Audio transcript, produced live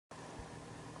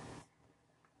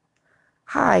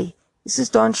Hi, this is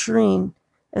Dawn Shireen,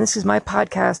 and this is my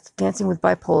podcast, Dancing with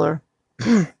Bipolar.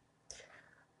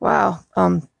 Wow,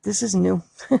 this is new.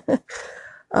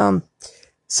 um,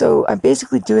 so I'm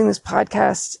basically doing this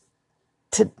podcast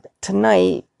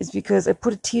tonight is because I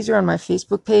put a teaser on my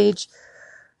Facebook page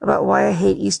about why I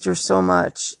hate Easter so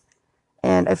much,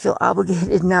 and I feel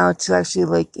obligated now to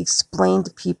actually explain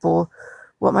to people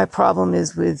what my problem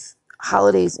is with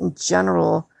holidays in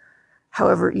general.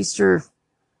 However, Easter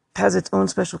has its own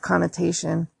special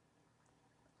connotation.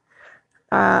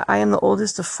 I am the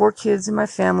oldest of 4 kids in my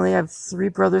family. I have 3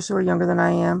 brothers who are younger than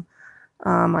I am.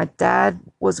 My dad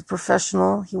was a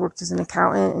professional. He worked as an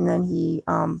accountant, and then he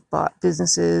bought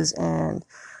businesses and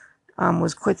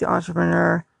was quite the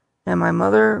entrepreneur. And my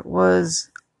mother was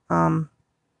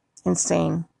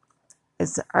insane.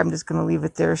 I'm just going to leave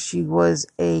it there. She was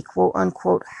a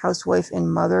quote-unquote housewife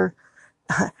and mother.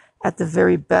 At the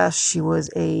very best, she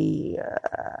was a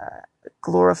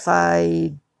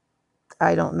glorified,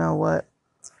 I don't know what.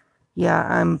 Yeah,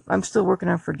 I'm still working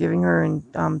on forgiving her,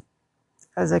 and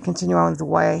as I continue on with the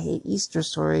why I hate Easter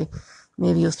story,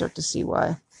 maybe you'll start to see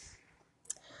why.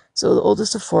 So the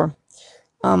oldest of 4.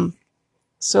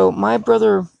 So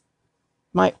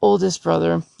my oldest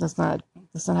brother, let's not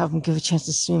have him give a chance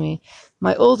to sue me.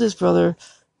 My oldest brother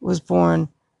was born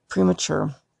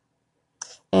premature,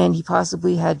 and he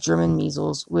possibly had German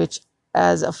measles, which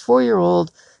as a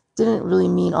 4-year-old didn't really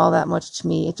mean all that much to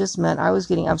me. It just meant I was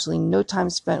getting absolutely no time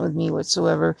spent with me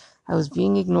whatsoever. I was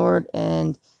being ignored,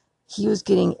 and he was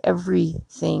getting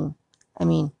everything. I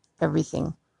mean,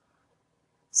 everything.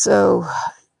 So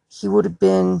he would have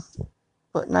been,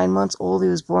 9 months old. He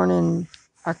was born in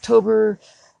October,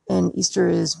 and Easter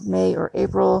is May or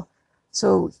April.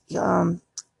 So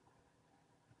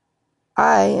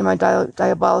I, in my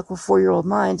diabolical 4-year-old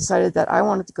mind, decided that I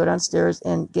wanted to go downstairs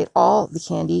and get all the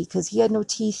candy because he had no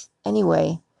teeth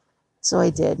anyway. So I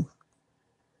did.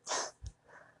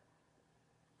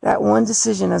 That one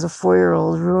decision as a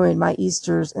 4-year-old ruined my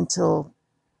Easters until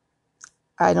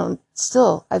I've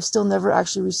still never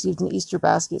actually received an Easter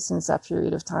basket since that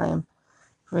period of time.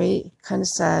 Right? Kind of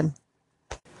sad.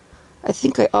 I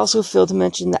think I also failed to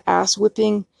mention the ass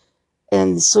whipping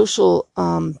and the social,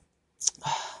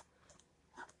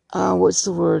 what's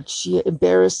the word? She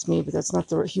embarrassed me, but that's not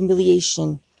the word.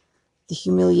 Humiliation. The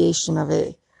humiliation of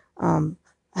it. I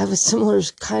have a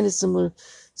kind of similar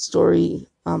story.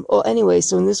 Anyway,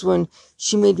 so in this one,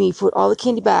 she made me put all the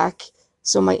candy back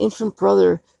so my infant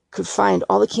brother could find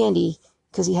all the candy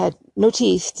because he had no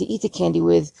teeth to eat the candy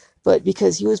with, but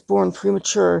because he was born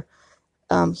premature,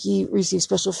 he received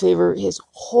special favor his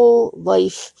whole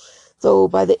life, though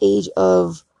by the age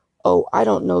of, I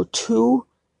don't know, 2,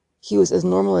 he was as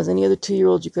normal as any other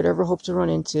 2-year-old you could ever hope to run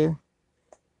into.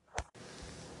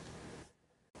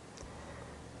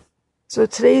 So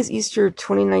today is Easter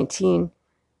 2019,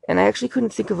 and I actually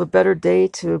couldn't think of a better day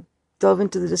to delve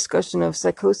into the discussion of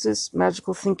psychosis,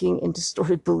 magical thinking, and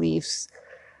distorted beliefs.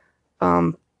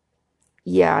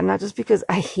 Yeah, not just because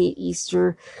I hate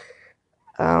Easter,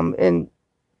 and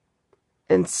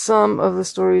some of the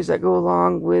stories that go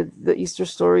along with the Easter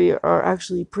story are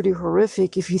actually pretty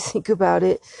horrific if you think about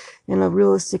it in a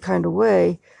realistic kind of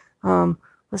way.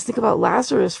 Let's think about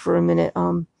Lazarus for a minute.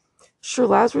 Sure,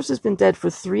 Lazarus has been dead for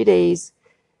 3 days,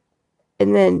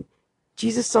 and then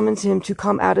Jesus summons him to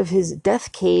come out of his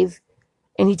death cave,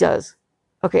 and he does.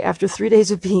 Okay, after 3 days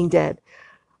of being dead.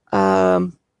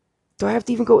 Do I have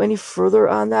to even go any further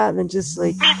on that than just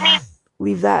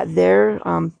leave that there?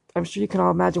 I'm sure you can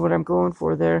all imagine what I'm going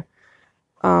for there.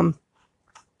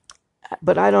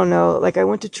 But I don't know. I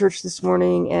went to church this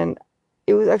morning, and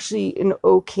it was actually an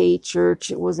okay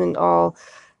church. It wasn't all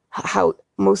how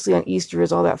mostly on Easter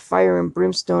is all that fire and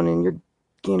brimstone and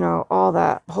all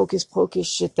that hocus pocus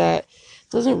shit that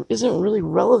isn't really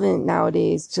relevant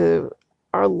nowadays to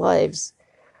our lives.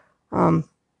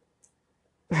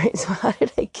 Right, so how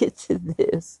did I get to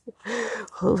this?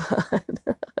 Hold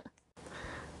on.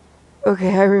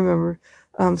 Okay, I remember.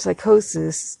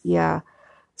 Psychosis, yeah.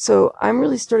 So I'm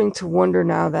really starting to wonder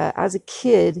now that as a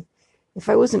kid, if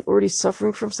I wasn't already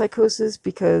suffering from psychosis,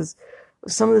 because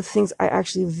of some of the things I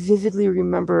actually vividly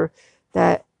remember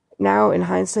that now in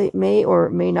hindsight may or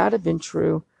may not have been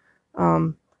true.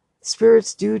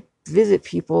 Spirits do visit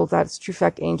people. That's true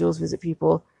fact. Angels visit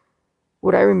people.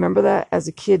 Would I remember that as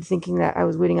a kid thinking that I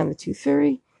was waiting on the tooth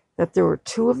fairy? That there were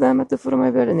 2 of them at the foot of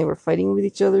my bed and they were fighting with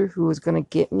each other who was going to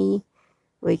get me?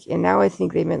 And now I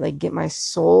think they meant get my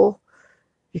soul,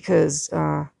 because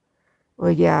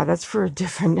yeah, that's for a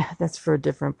different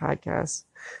podcast.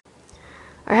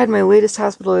 I had my latest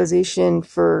hospitalization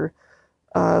for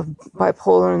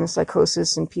bipolar and the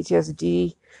psychosis and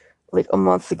PTSD like a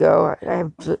month ago.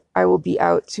 I will be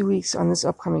out 2 weeks on this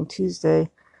upcoming Tuesday,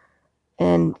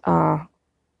 and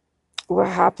what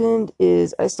happened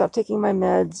is I stopped taking my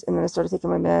meds, and then I started taking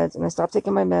my meds, and I stopped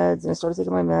taking my meds, and I started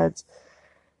taking my meds,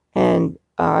 and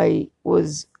I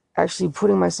was actually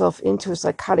putting myself into a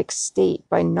psychotic state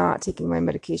by not taking my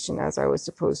medication as I was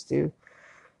supposed to.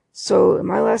 So, in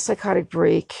my last psychotic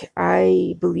break,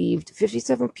 I believed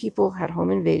 57 people had home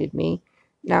invaded me.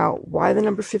 Now, why the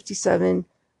number 57?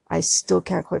 I still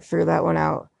can't quite figure that one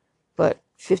out. But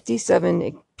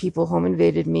 57 people home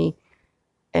invaded me,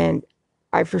 and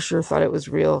I for sure thought it was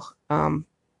real. I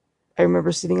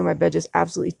remember sitting in my bed just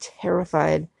absolutely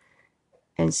terrified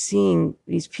and seeing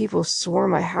these people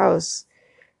swarm my house,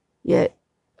 yet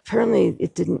apparently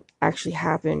it didn't actually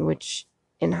happen, which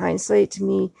in hindsight to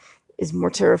me is more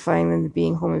terrifying than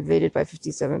being home invaded by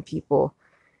 57 people,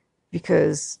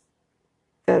 because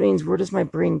that means, where does my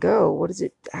brain go? What is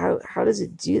it? How does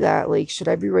it do that? Like, should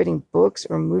I be writing books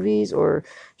or movies, or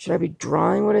should I be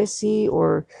drawing what I see?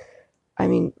 Or, I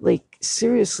mean, like,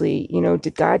 seriously,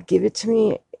 did God give it to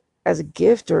me as a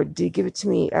gift, or did he give it to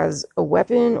me as a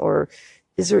weapon, or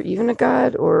is there even a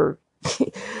God? Or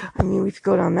I mean, we could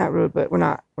go down that road, but we're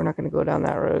not going to go down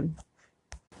that road.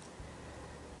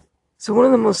 So one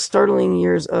of the most startling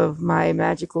years of my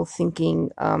magical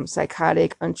thinking,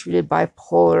 psychotic, untreated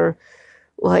bipolar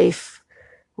life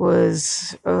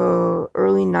was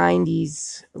early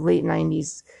 90s, late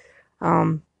 90s,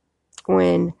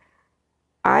 when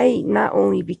I not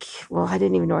only became, well, I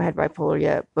didn't even know I had bipolar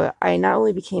yet, but I not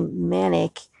only became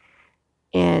manic,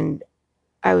 and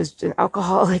I was an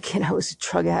alcoholic, and I was a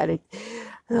drug addict,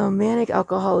 a manic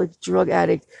alcoholic drug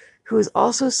addict who is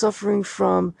also suffering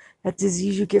from that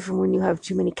disease you get from when you have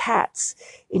too many cats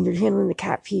and you're handling the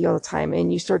cat pee all the time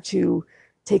and you start to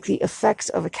take the effects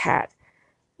of a cat.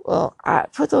 Well, I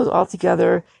put those all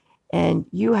together, and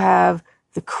you have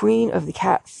the queen of the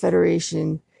cat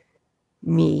federation,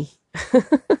 me.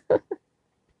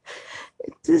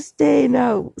 This day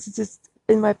now, it's just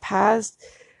in my past,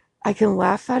 I can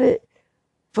laugh at it,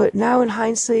 but now in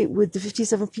hindsight, with the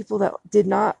 57 people that did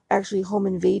not actually home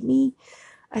invade me,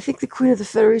 I think the queen of the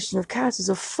federation of cats is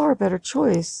a far better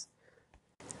choice.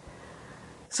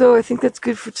 So I think that's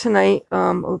good for tonight.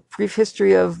 A brief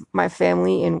history of my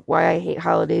family and why I hate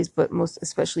holidays, but most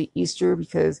especially Easter,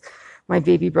 because my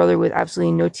baby brother with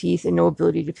absolutely no teeth and no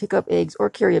ability to pick up eggs or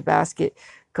carry a basket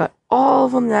got all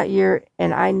of them that year,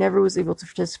 and I never was able to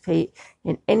participate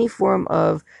in any form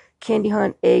of candy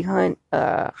hunt, egg hunt,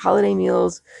 holiday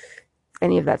meals,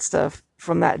 any of that stuff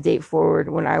from that date forward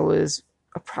when I was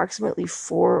approximately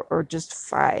 4 or just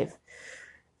 5.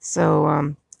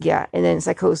 So, yeah, and then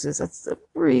psychosis. That's a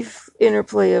brief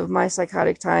interplay of my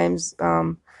psychotic times.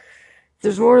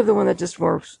 There's more to the one that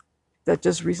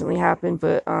just recently happened,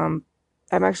 but I'm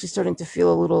actually starting to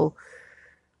feel a little,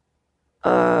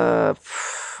 uh,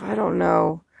 I don't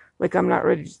know, like I'm not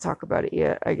ready to talk about it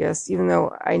yet, I guess, even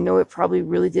though I know it probably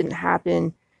really didn't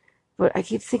happen. But I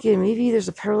keep thinking maybe there's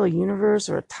a parallel universe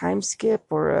or a time skip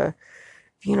or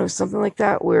something like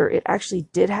that where it actually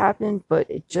did happen, but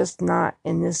it just not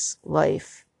in this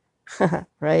life.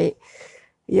 Right?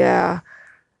 Yeah.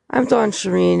 I'm Dawn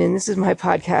Shireen, and this is my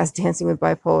podcast, Dancing with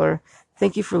Bipolar.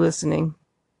 Thank you for listening.